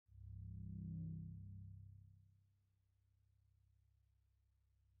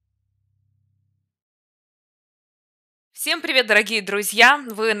Всем привет, дорогие друзья!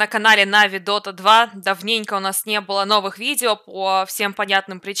 Вы на канале NAVI Dota2. Давненько у нас не было новых видео по всем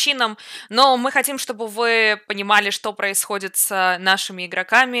понятным причинам, но мы хотим, чтобы вы понимали, что происходит с нашими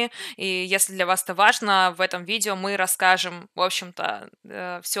игроками, и если для вас это важно, в этом видео мы расскажем, в общем-то,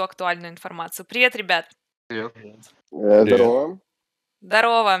 всю актуальную информацию. Привет, ребят! Привет. Привет. Здорово.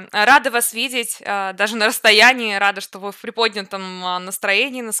 Здорово! Рада вас видеть, даже на расстоянии, рада, что вы в приподнятом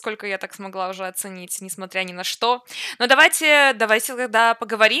настроении, насколько я так смогла уже оценить, несмотря ни на что. Но давайте тогда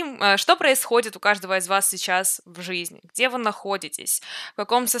поговорим, что происходит у каждого из вас сейчас в жизни, где вы находитесь, в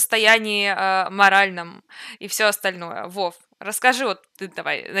каком состоянии моральном и все остальное. Вов, расскажи, вот ты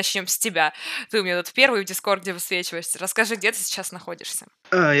давай, начнем с тебя. Ты у меня тут первый в Дискорде высвечиваешься. Расскажи, где ты сейчас находишься.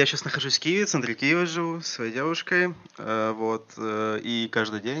 Я сейчас нахожусь в Киеве, в центре Киева живу со своей девушкой. И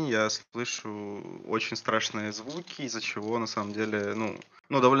каждый день я слышу очень страшные звуки, из-за чего на самом деле,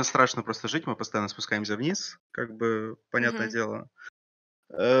 довольно страшно просто жить. Мы постоянно спускаемся вниз, как бы, понятное Мгм. дело,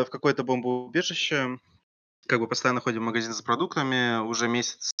 в какое-то бомбоубежище. Как бы постоянно ходим в магазин за продуктами, уже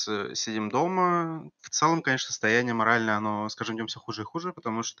месяц сидим дома. В целом, конечно, состояние моральное, оно с каждым днем все хуже и хуже,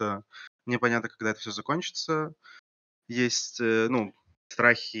 потому что непонятно, когда это все закончится. Есть,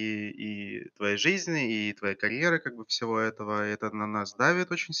 страхи и твоей жизни, и твоей карьеры, как бы всего этого. И это на нас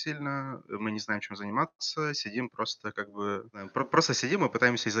давит очень сильно. Мы не знаем, чем заниматься. Сидим просто как бы... Просто сидим и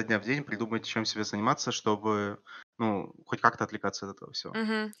пытаемся изо дня в день придумать, чем себе заниматься, чтобы, хоть как-то отвлекаться от этого всего.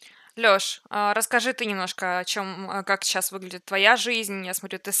 Мгм. Лёш, расскажи ты немножко, о чем, как сейчас выглядит твоя жизнь. Я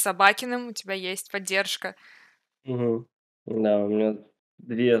смотрю, ты с Собакиным, у тебя есть поддержка. Мгм. Да, у меня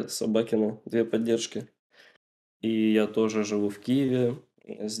 2 собакины, 2 поддержки. И я тоже живу в Киеве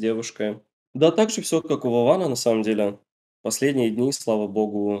с девушкой. Да, так же все, как у Вована, на самом деле. Последние дни, слава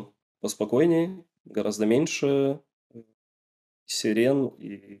богу, поспокойнее, гораздо меньше сирен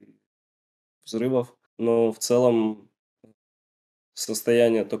и взрывов. Но в целом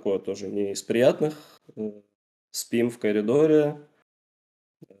состояние такое тоже не из приятных. Спим в коридоре.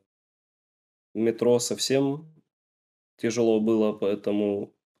 В метро совсем тяжело было,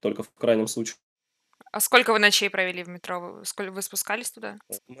 поэтому только в крайнем случае. А сколько вы ночей провели в метро? Вы спускались туда?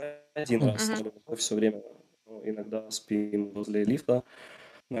 Мы один раз Мгм. все время, иногда спим возле лифта,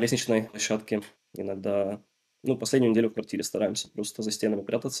 на лестничной площадке, иногда, последнюю неделю в квартире стараемся просто за стенами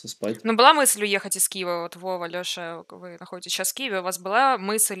прятаться, спать. Ну, была мысль уехать из Киева? Вот Вова, Лёша, вы находитесь сейчас в Киеве. У вас была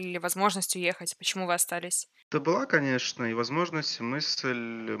мысль или возможность уехать? Почему вы остались? Это была, конечно, и возможность, и мысль.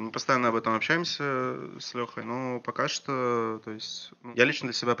 Мы постоянно об этом общаемся с Лехой, но пока что, то есть, я лично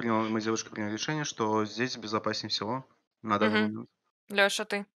для себя принял, мы с девушкой приняли решение, что здесь безопаснее всего на данный Мгм. момент. Лёша,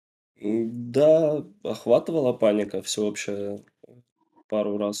 ты? Да, охватывала паника всеобщая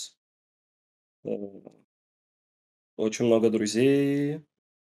пару раз. Э, Очень много друзей,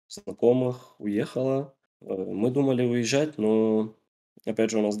 знакомых уехало. Мы думали уезжать, но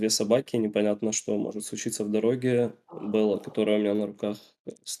опять же у нас 2 собаки, непонятно, что может случиться в дороге. Белла, которая у меня на руках,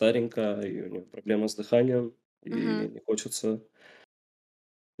 старенькая, и у нее проблемы с дыханием, и Мгм. не хочется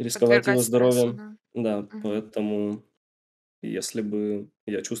рисковать Подвергать ее стрессу, здоровьем. да. Да, Мгм. поэтому если бы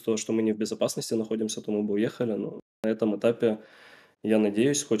я чувствовал, что мы не в безопасности находимся, то мы бы уехали, но на этом этапе, я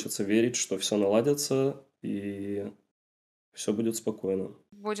надеюсь, хочется верить, что все наладится и все будет спокойно.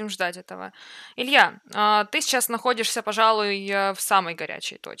 Будем ждать этого. Илья, ты сейчас находишься, пожалуй, в самой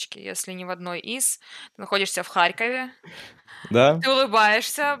горячей точке, если не в одной из. Ты находишься в Харькове. Да? Ты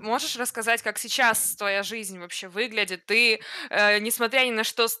улыбаешься. Можешь рассказать, как сейчас твоя жизнь вообще выглядит? Ты, несмотря ни на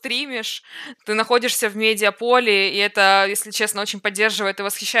что, стримишь, ты находишься в медиаполе, и это, если честно, очень поддерживает и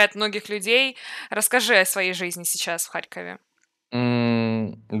восхищает многих людей. Расскажи о своей жизни сейчас в Харькове.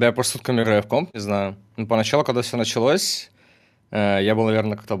 Да, я просто сутками играю в комп, не знаю. Ну, поначалу, когда все началось, я был,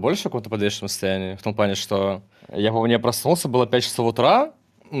 наверное, как-то больше в каком-то подвешенном состоянии. В том плане, что я, помню, я проснулся, было 5 часов утра.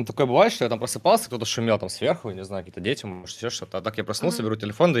 Ну, такое бывает, что я там просыпался, кто-то шумел там сверху, не знаю, какие-то дети, может, еще что-то. А так я проснулся, Мгм. беру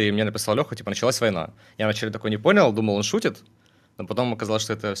телефон, да и мне написал Леха, типа, началась война. Я вначале такой не понял, думал, он шутит, но потом оказалось,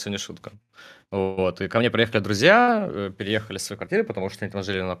 что это все не шутка. Вот, и ко мне приехали друзья, переехали с своей квартиры, потому что они там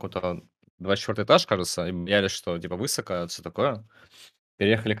жили на какой-то 24 этаж, кажется, и боялись, что, типа, высоко, все такое.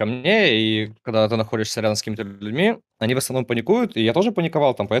 Переехали ко мне, и когда ты находишься рядом с какими-то людьми, они в основном паникуют, и я тоже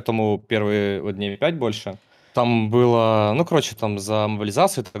паниковал там, поэтому первые вот дней 5 больше. Там было, ну, короче, там за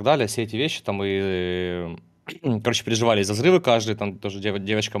мобилизацию и так далее, все эти вещи там и, короче, переживали из-за взрывы каждый, там тоже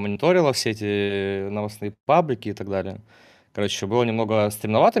девочка мониторила все эти новостные паблики и так далее. Короче, было немного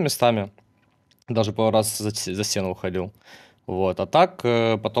стремновато местами, даже пару раз за стену уходил. Вот. А так,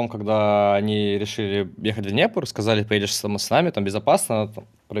 потом, когда они решили ехать в Днепр, сказали, поедешь с нами, там безопасно, там,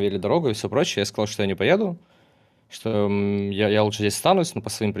 проверили дорогу и все прочее. Я сказал, что я не поеду, что я лучше здесь останусь, но по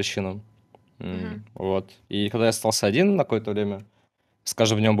своим причинам. Мгм. Вот. И когда я остался один на какое-то время,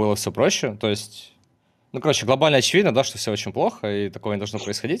 скажем, в нем было все проще. То есть, ну, короче, глобально очевидно, да, что все очень плохо, и такое не должно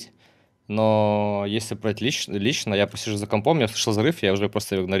происходить. Но если брать лично, я посижу за компом, я слышал взрыв, я уже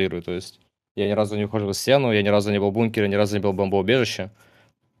просто его игнорирую. То есть я ни разу не ухожу в стену, я ни разу не был в бункере, ни разу не был в бомбоубежище.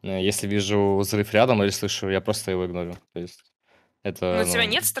 Если вижу взрыв рядом или слышу, я просто его игнорю. То есть Ну, это, у тебя ну,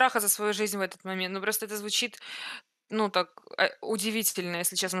 нет страха за свою жизнь в этот момент? Ну, просто это звучит, ну, так, удивительно,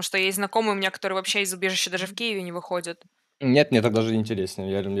 если честно, потому что есть знакомые у меня, которые вообще из убежища даже в Киеве не выходят. нет, мне так даже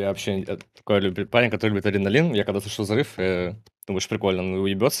интереснее. Я вообще такой парень, который любит адреналин. Я когда слышу взрыв, думаешь, прикольно, ну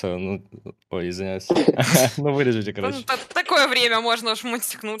уебется, ну, ой, извиняюсь. Ну, вырежите, короче. Такое время можно уж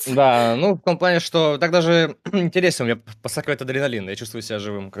мультикнуться. Да, ну, в том плане, что так даже интереснее, у меня подскакивает адреналин, я чувствую себя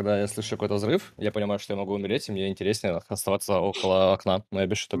живым, когда я слышу какой-то взрыв, я понимаю, что я могу умереть, и мне интереснее оставаться около окна, но я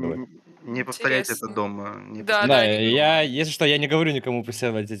без шуток говорю. Не повторяйте это Интересно. дома. Не Да, Да, не я, если что, я не говорю никому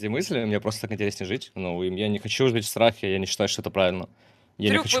преследовать эти мысли, мне просто так интереснее жить, ну, и я не хочу жить в страхе, я не считаю, что это правильно, я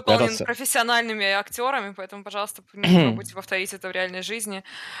не Трюк хочу выполнен прятаться. профессиональными актерами, поэтому, пожалуйста, не пробуйте повторить это в реальной жизни.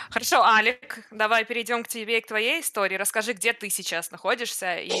 Хорошо, Алик, давай перейдем к тебе и к твоей истории. Расскажи, где ты сейчас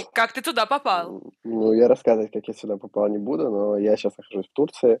находишься и как ты туда попал. Ну, я рассказывать, как я сюда попал, не буду, но я сейчас нахожусь в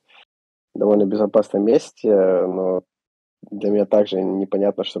Турции, в довольно безопасном месте, но для меня также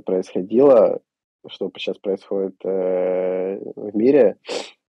непонятно, что происходило, что сейчас происходит в мире.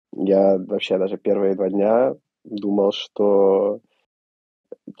 Я вообще даже первые 2 дня думал, что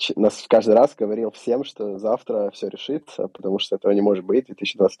нас каждый раз говорил всем, что завтра все решится, потому что этого не может быть.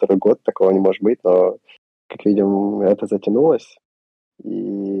 2022 год, такого не может быть, но, как видим, это затянулось.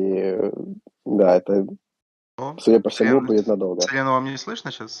 И да, это, О, судя по всему, будет надолго. Селена, вам не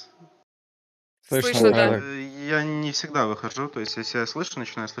слышно сейчас? Слышно, да. Я не всегда выхожу, то есть если я слышу,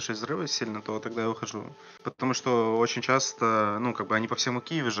 начинаю слышать взрывы сильно, то тогда я выхожу. Потому что очень часто, ну, как бы они по всему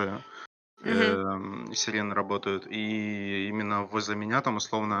Киеву же сирены работают, и именно возле меня там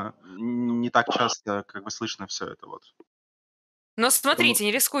условно не так часто как бы слышно все это вот. Но смотрите,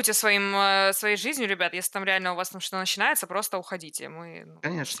 не рискуйте своей жизнью, ребят. Если там реально у вас там что начинается, просто уходите.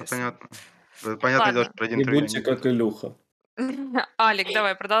 Конечно, естественно. понятно. Понятное дело, Ладно. что про Не интервью я будьте не как буду. Илюха. Алик,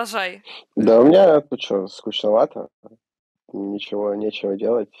 давай, продолжай. Да, у меня тут что, скучновато. Нечего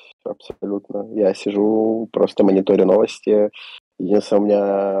делать абсолютно. Я сижу, просто мониторю новости. Единственное, у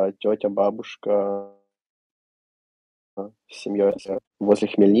меня тетя, бабушка с семьей возле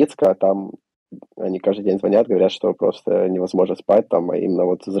Хмельницка, а там они каждый день звонят, говорят, что просто невозможно спать там, а именно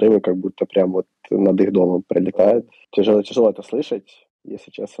вот взрывы как будто прям вот над их домом пролетают. Тяжело это слышать, если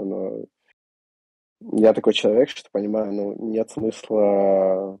честно, но я такой человек, что понимаю, ну, нет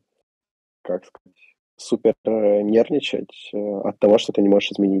смысла, как сказать, супер нервничать от того, что ты не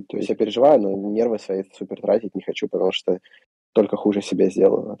можешь изменить. То есть я переживаю, но нервы свои супер тратить не хочу, потому что только хуже себе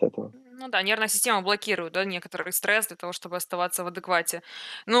сделаю от этого. Ну да, нервная система блокирует, да, некоторый стресс для того, чтобы оставаться в адеквате.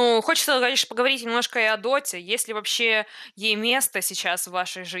 Ну, хочется, конечно, поговорить немножко и о Доте. Есть ли вообще ей место сейчас в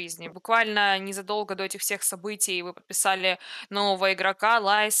вашей жизни? Буквально незадолго до этих всех событий вы подписали нового игрока,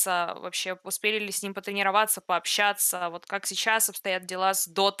 Лайса. Вообще, успели ли с ним потренироваться, пообщаться? Вот как сейчас обстоят дела с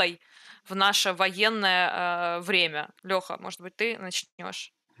Дотой в наше военное время? Леха, может быть, ты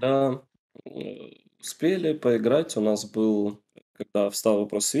начнешь? Да, успели поиграть. У нас был, когда встал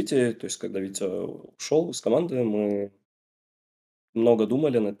вопрос с Витей, то есть когда Витя ушел из команды, мы много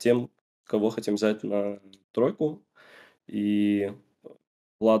думали над тем, кого хотим взять на тройку. И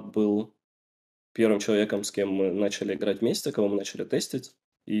Влад был первым человеком, с кем мы начали играть вместе, кого мы начали тестить.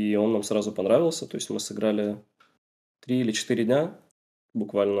 И он нам сразу понравился. То есть мы сыграли 3 или 4 дня,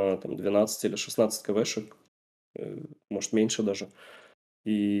 буквально там 12 или 16 КВшек, может меньше даже.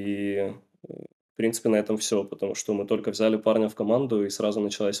 И, в принципе, на этом все, потому что мы только взяли парня в команду, и сразу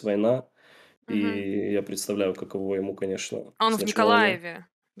началась война. Мгм. И я представляю, каково ему, конечно, Он в сначала Николаеве,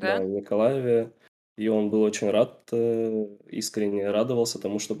 да, да? в Николаеве. И он был очень рад, искренне радовался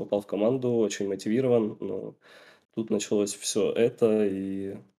тому, что попал в команду, очень мотивирован. Но тут началось все это,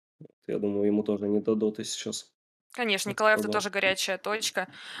 и я думаю, ему тоже не до доты сейчас. Конечно, Так Николаев это сказать. тоже горячая точка.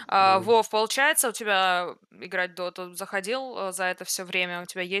 Да. Вов, получается у тебя играть в доту? Заходил за это все время? У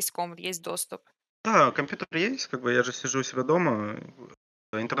тебя есть комп, есть доступ? Да, компьютер есть, как бы я же сижу у себя дома.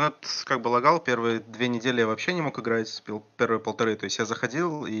 Интернет как бы лагал, первые 2 недели я вообще не мог играть, первые 1,5. То есть я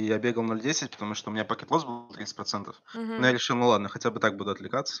заходил, и я бегал 0.10, потому что у меня пакет лосс был 30%. Но я решил, ну ладно, хотя бы так буду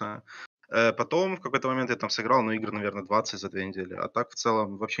отвлекаться. Потом в какой-то момент я там сыграл, ну, игр, наверное, 20 за 2 недели. А так в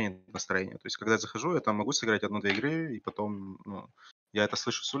целом вообще нет настроения. То есть когда я захожу, я там могу сыграть 1-2 игры, и потом, ну, я это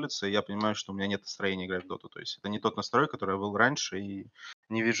слышу с улицы, и я понимаю, что у меня нет настроения играть в доту. То есть это не тот настрой, который был раньше, и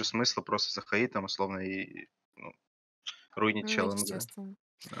не вижу смысла просто заходить там условно и, ну, руинить Ну, челом игры. естественно.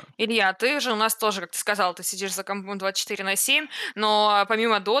 Да. Илья, ты же у нас тоже, как ты сказал, ты сидишь за компом 24/7, но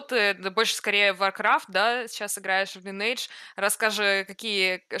помимо Доты, ты больше скорее в Warcraft, да, сейчас играешь в Lineage. Расскажи,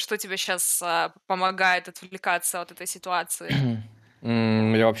 что тебе сейчас помогает отвлекаться от этой ситуации?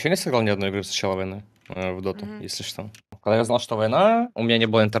 Я вообще не сыграл ни одной игры с начала войны в доту, Мгм. если что. Когда я знал, что война, у меня не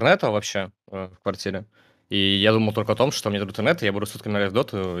было интернета вообще в квартире. И я думал только о том, что мне дадут интернет, и я буду сутками играть в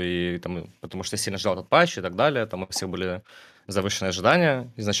доту, и, там, потому что я сильно ждал этот патч и так далее. Там у всех были завышенные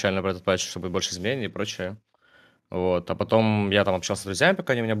ожидания изначально про этот патч, чтобы больше изменений и прочее. Вот. А потом я там общался с друзьями,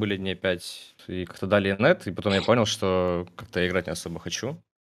 пока они у меня были дней 5, и как-то дали нет, и потом я понял, что как-то я играть не особо хочу.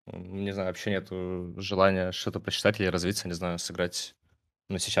 Не знаю, вообще нет желания что-то почитать или развиться, не знаю, сыграть,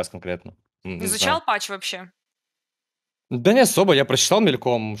 ну, сейчас конкретно. Не знаю. Изучал патч вообще? Да не особо, я прочитал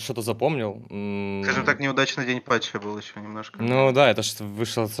мельком, что-то запомнил. Скажем так, неудачный день патча был еще немножко. Ну да, это что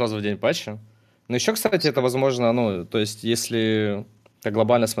вышло сразу в день патча. Но еще, кстати, это возможно, ну, то есть, если так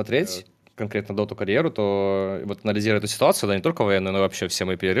глобально смотреть, конкретно доту карьеру, то вот анализируя эту ситуацию, да, не только военную, но и вообще все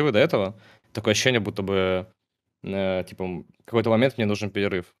мои перерывы до этого, такое ощущение, будто бы, типа, в какой-то момент мне нужен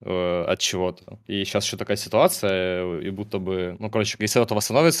перерыв от чего-то. И сейчас еще такая ситуация, и будто бы, ну, короче, если дота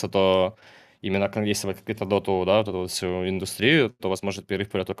восстановится, то именно если вы какую-то доту, да, вот эту вот всю индустрию, то, возможно, перерыв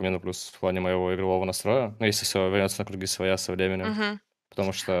пойдет только мне на плюс в плане моего игрового настроя. Ну, если все вернется на круги своя со временем. Мгм.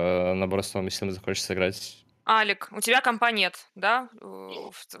 Потому что, наоборот, с новыми силами захочется играть. Алик, у тебя компа нет, да,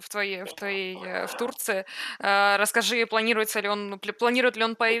 в Турции? Расскажи, планирует ли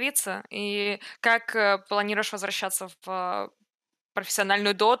он появиться, и как планируешь возвращаться в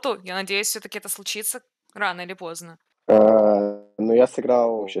профессиональную доту? Я надеюсь, все-таки это случится рано или поздно. Ну, я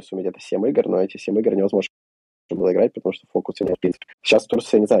сыграл, сейчас у меня где-то 7 игр, но эти 7 игр невозможно было играть, потому что фокуса нет, в принципе. Сейчас в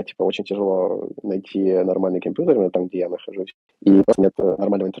Турции, не знаю, типа, очень тяжело найти нормальный компьютер, именно там, где я нахожусь, и просто нет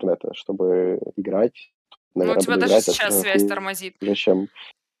нормального интернета, чтобы играть. Ну, у Наверное, тебя буду даже играть сейчас связь тормозит. хуже, чем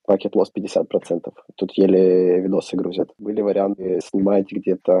пакет лос 50%. Тут еле видосы грузят. Были варианты снимать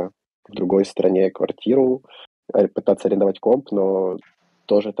где-то в другой стране квартиру, пытаться арендовать комп, но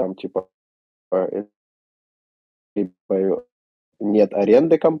тоже там, типа, либо нет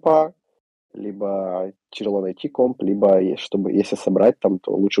аренды компа, либо тяжело найти комп, либо чтобы, если собрать там,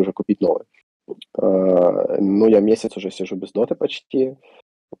 то лучше уже купить новый. Ну, я месяц уже сижу без доты почти.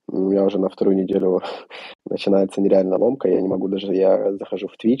 У меня уже на вторую неделю начинается нереальная ломка. Я не могу даже... Я захожу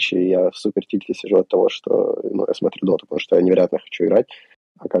в Twitch, и я в супер тильте сижу от того, что я смотрю доту, потому что я невероятно хочу играть.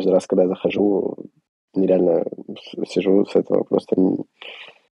 А каждый раз, когда я захожу, нереально сижу с этого просто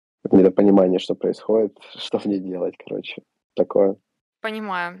недопонимание, что происходит, что мне делать, короче. Такое.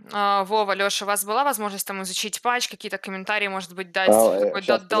 Понимаю. Вова, Лёша, у вас была возможность там изучить патч, какие-то комментарии, может быть, дать такой Сейчас,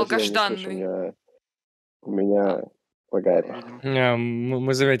 подожди, я не слышу. долгожданный? У меня лагает. Видим.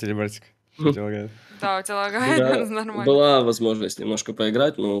 Мы заметили, братик, что тебя лагает. Да, у тебя У лагает, меня нормально. была возможность немножко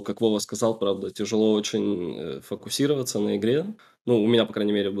поиграть, но, как Вова сказал, правда, тяжело очень фокусироваться на игре. Ну, у меня, по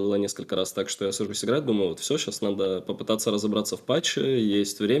крайней мере, было несколько раз так, что я сажусь играть, думаю, вот все, сейчас надо попытаться разобраться в патче,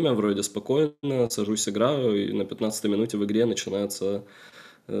 есть время, вроде спокойно, сажусь, играю, и на 15-й минуте в игре начинается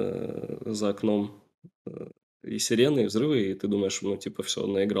за окном и сирены, и взрывы, и ты думаешь, ну, типа, все,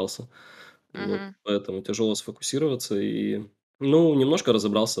 наигрался. Вот, Мгм. поэтому тяжело сфокусироваться, и, ну, немножко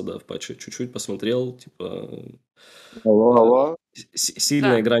разобрался, да, в патче, чуть-чуть посмотрел, типа, Алло.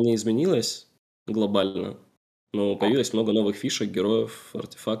 сильно Да. игра не изменилась глобально, но появилось много новых фишек, героев,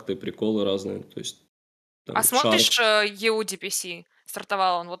 артефакты, приколы разные, то есть А там смотришь шар. EU DPC?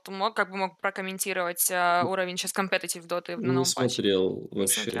 Стартовал он. Вот мог прокомментировать уровень сейчас компетитив доты на Не новом патче? смотрел Не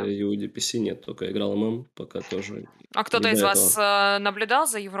вообще смотрел. UDPC, нет, только играл ММ, пока тоже А не кто-то до из вас этого. наблюдал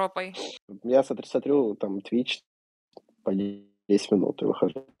за Европой? Я смотрю там Twitch по 10 минут и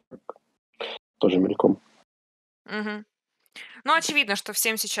выхожу. Тоже мельком. Мгм. Ну, очевидно, что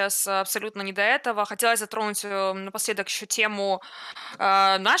всем сейчас абсолютно не до этого. Хотелось затронуть напоследок еще тему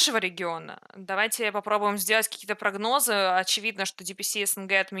нашего региона. Давайте попробуем сделать какие-то прогнозы. Очевидно, что DPC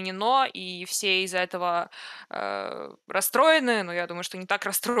СНГ отменено, и все из-за этого расстроены. Но я думаю, что не так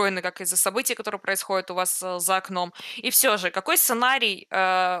расстроены, как из-за событий, которые происходят у вас за окном. И все же, какой сценарий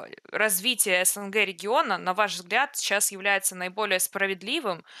развития СНГ региона, на ваш взгляд, сейчас является наиболее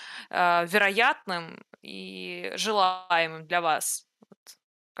справедливым, вероятным и желаемым для вас? Вот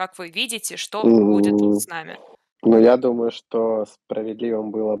как вы видите, что будет с нами? Ну, я думаю, что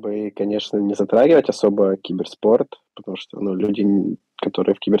справедливым было бы, конечно, не затрагивать особо киберспорт, потому что, ну, люди,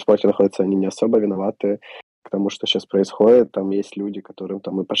 которые в киберспорте находятся, они не особо виноваты к тому, что сейчас происходит. Там есть люди, которым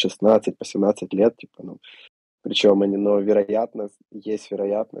там и по 16, по 17 лет, типа, ну, причем они, но есть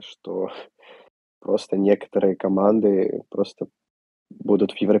вероятность, что просто некоторые команды просто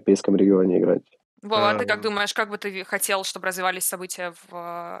будут в европейском регионе играть. Вова, а ты как Э, думаешь, как бы ты хотел, чтобы развивались события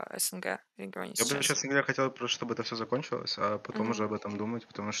в СНГ регионе Я бы, сейчас? честно говоря, хотел просто, чтобы это все закончилось, а потом уже Мгм. об этом думать,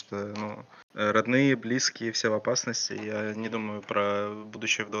 потому что, ну, родные, близкие, все в опасности. Я не думаю про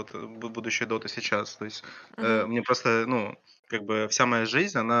будущее Доты сейчас. То есть Мгм. мне просто, ну, как бы вся моя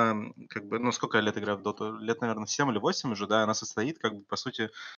жизнь, она, как бы, ну, сколько я лет играю в Доту? Лет, наверное, 7 или 8 уже, да, она состоит, как бы, по сути,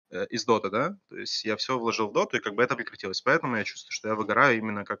 из Доты, да. То есть я все вложил в Доту, и как бы это прекратилось. Поэтому я чувствую, что я выгораю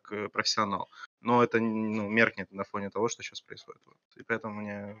именно как профессионал. Но это, ну, меркнет на фоне того, что сейчас происходит. Вот. И поэтому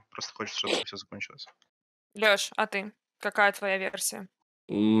мне просто хочется, чтобы это все закончилось. Лёш, а ты? Какая твоя версия?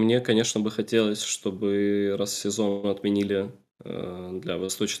 Мне, конечно, бы хотелось, чтобы раз сезон отменили для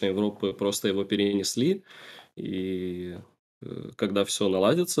Восточной Европы, просто его перенесли. И когда все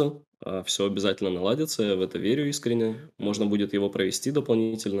наладится, а все обязательно наладится, я в это верю искренне, можно будет его провести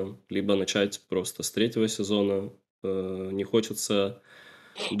дополнительно, либо начать просто с третьего сезона. Не хочется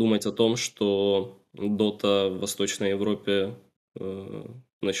думать о том, что Дота в Восточной Европе э,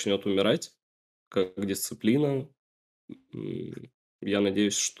 начнет умирать как дисциплина. М, Я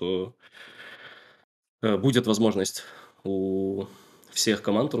надеюсь, что будет возможность у всех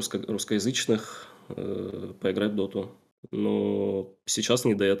команд русскоязычных поиграть в доту. Но сейчас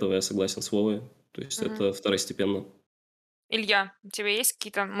не до этого, я согласен с Вовой. То есть Мгм. это второстепенно. Илья, у тебя есть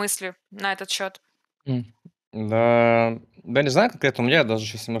какие-то мысли на этот счет? М. Да, не знаю конкретно, у меня я даже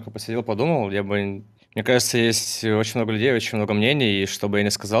сейчас немного посидел, подумал, мне кажется, есть очень много людей, очень много мнений, и что бы я ни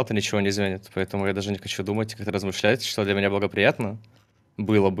сказал, это ничего не изменит. Поэтому я даже не хочу думать, как-то размышлять, что для меня благоприятно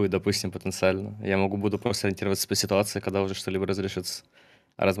было бы, допустим, потенциально. Буду просто ориентироваться по ситуации, когда уже что-либо разрешится.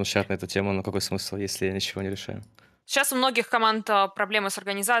 А размышлять на эту тему, ну какой смысл, если я ничего не решаю? Сейчас у многих команд проблемы с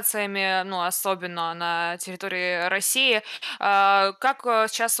организациями, ну, особенно на территории России. Как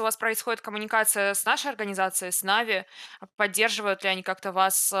сейчас у вас происходит коммуникация с нашей организацией, с NAVI? Поддерживают ли они как-то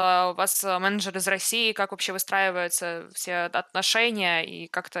вас, у вас менеджер из России? Как вообще выстраиваются все отношения? И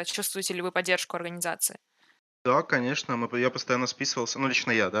как-то чувствуете ли вы поддержку организации? Да, конечно, я постоянно списывался, ну,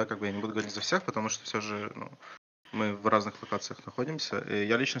 лично я, да, как бы я не буду говорить за всех, потому что все же, ну, мы в разных локациях находимся. И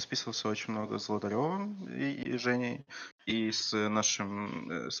я лично списывался очень много с Золотаревым и Женей, и с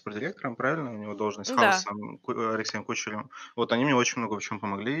нашим спортдиректором, правильно? У него должность Да. Хаусом, Алексеем Кучерем. Вот они мне очень много в чем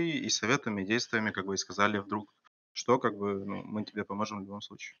помогли и советами, и действиями, как бы, и сказали вдруг, что, как бы, ну, мы тебе поможем в любом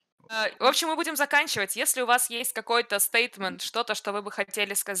случае. Вот. В общем, мы будем заканчивать. Если у вас есть какой-то стейтмент, что-то, что вы бы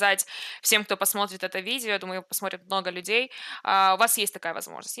хотели сказать всем, кто посмотрит это видео, я думаю, посмотрит много людей, у вас есть такая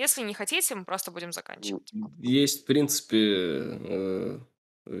возможность. Если не хотите, мы просто будем заканчивать. Есть, в принципе,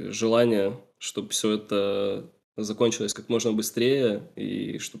 желание, чтобы все это закончилось как можно быстрее,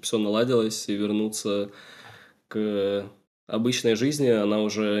 и чтобы все наладилось, и вернуться к обычной жизни. Она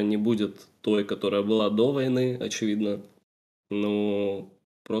уже не будет той, которая была до войны, очевидно. Но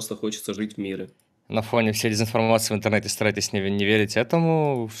просто хочется жить в мире. На фоне всей дезинформации в интернете старайтесь не верить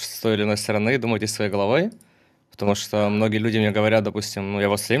этому с той или иной стороны, думайте своей головой, потому что многие люди мне говорят, допустим, ну, я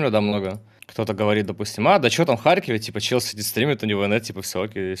вас стримлю, да, много, кто-то говорит, допустим, да что там в Харькове, типа, чел сидит стримит, у него нет, типа, все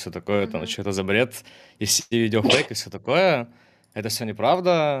окей, и все такое, там, Мгм. что это за бред, и все видео фейк, и все такое. Это все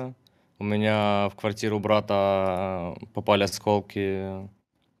неправда. У меня в квартиру брата попали осколки,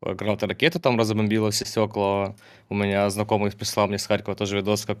 граната ракеты там разбомбила все стекла. У меня знакомый прислал мне с Харькова тоже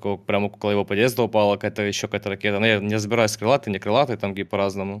видос, как прямо около его подъезда упала какая-то ракета. Но я не разбираюсь, крылатый, не крылатый, там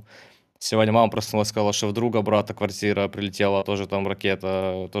по-разному. Сегодня мама проснулась, сказала, что в друга брата квартира прилетела, тоже там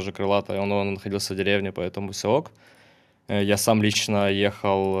ракета, тоже крылатая, он находился в деревне, поэтому все ок. Я сам лично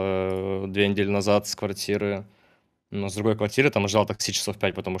ехал 2 недели назад с квартиры, но с другой квартиры, там ждал такси часов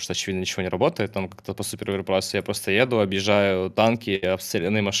 5, потому что, очевидно, ничего не работает, там как-то по суперверпрайсу. Я просто еду, объезжаю танки,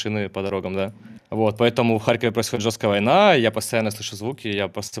 обстрелянные машины по дорогам, да. Вот, поэтому в Харькове происходит жесткая война, я постоянно слышу звуки, я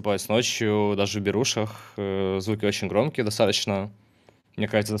просыпаюсь ночью, даже в берушах, звуки очень громкие достаточно. Мне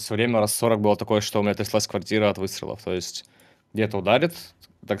кажется, за все время раз 40 было такое, что у меня тряслась квартира от выстрелов. То есть где-то ударит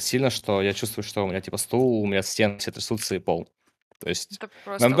так сильно, что я чувствую, что у меня типа стул, у меня стены все трясутся и пол. То есть Это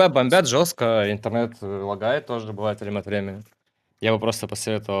просто бомбят ужас. жестко, интернет лагает тоже, бывает время от времени. Я бы просто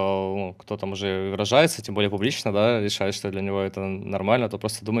посоветовал, ну, кто там уже выражается, тем более публично, да, решает, что для него это нормально, то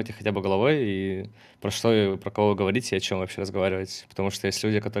просто думайте хотя бы головой и про что и про кого вы говорите и о чем вообще разговаривать. Потому что есть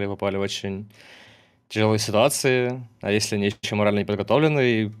люди, которые попали в очень тяжелые ситуации, а если они еще морально не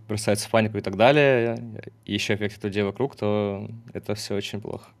подготовлены и бросаются в панику и так далее, и еще эффект людей вокруг, то это все очень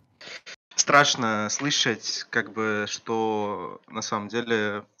плохо. Страшно слышать, как бы, что на самом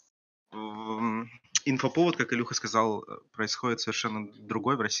деле инфоповод, как Илюха сказал, происходит совершенно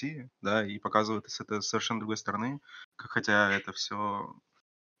другой в России, да, и показывают с это совершенно другой стороны, хотя это все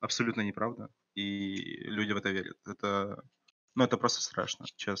абсолютно неправда, и люди в это верят. Это Ну, это просто страшно,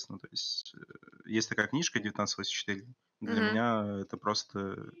 честно. То есть, есть такая книжка 1984. Для Мгм. меня это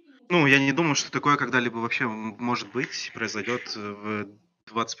просто... Ну, я не думаю, что такое когда-либо вообще может быть, произойдет в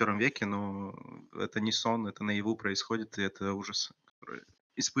 21 веке, но это не сон, это наяву происходит, и это ужас, который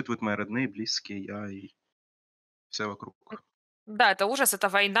испытывают мои родные, близкие, я и все вокруг. Да, это ужас, это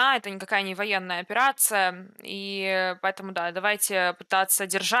война, это никакая не военная операция. И поэтому, да, давайте пытаться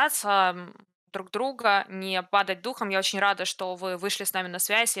держаться друг друга, не падать духом. Я очень рада, что вы вышли с нами на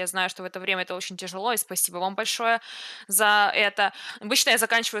связь. Я знаю, что в это время это очень тяжело, и спасибо вам большое за это. Обычно я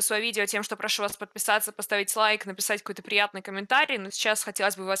заканчиваю свое видео тем, что прошу вас подписаться, поставить лайк, написать какой-то приятный комментарий, но сейчас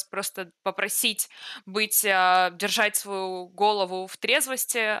хотелось бы вас просто попросить держать свою голову в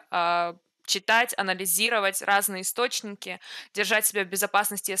трезвости, читать, анализировать разные источники, держать себя в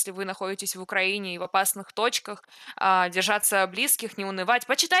безопасности, если вы находитесь в Украине и в опасных точках, держаться близких, не унывать.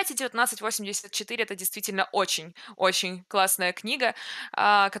 Почитайте 1984, это действительно очень классная книга,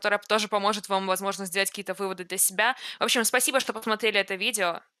 которая тоже поможет вам, возможно, сделать какие-то выводы для себя. В общем, спасибо, что посмотрели это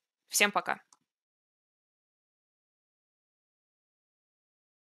видео. Всем пока.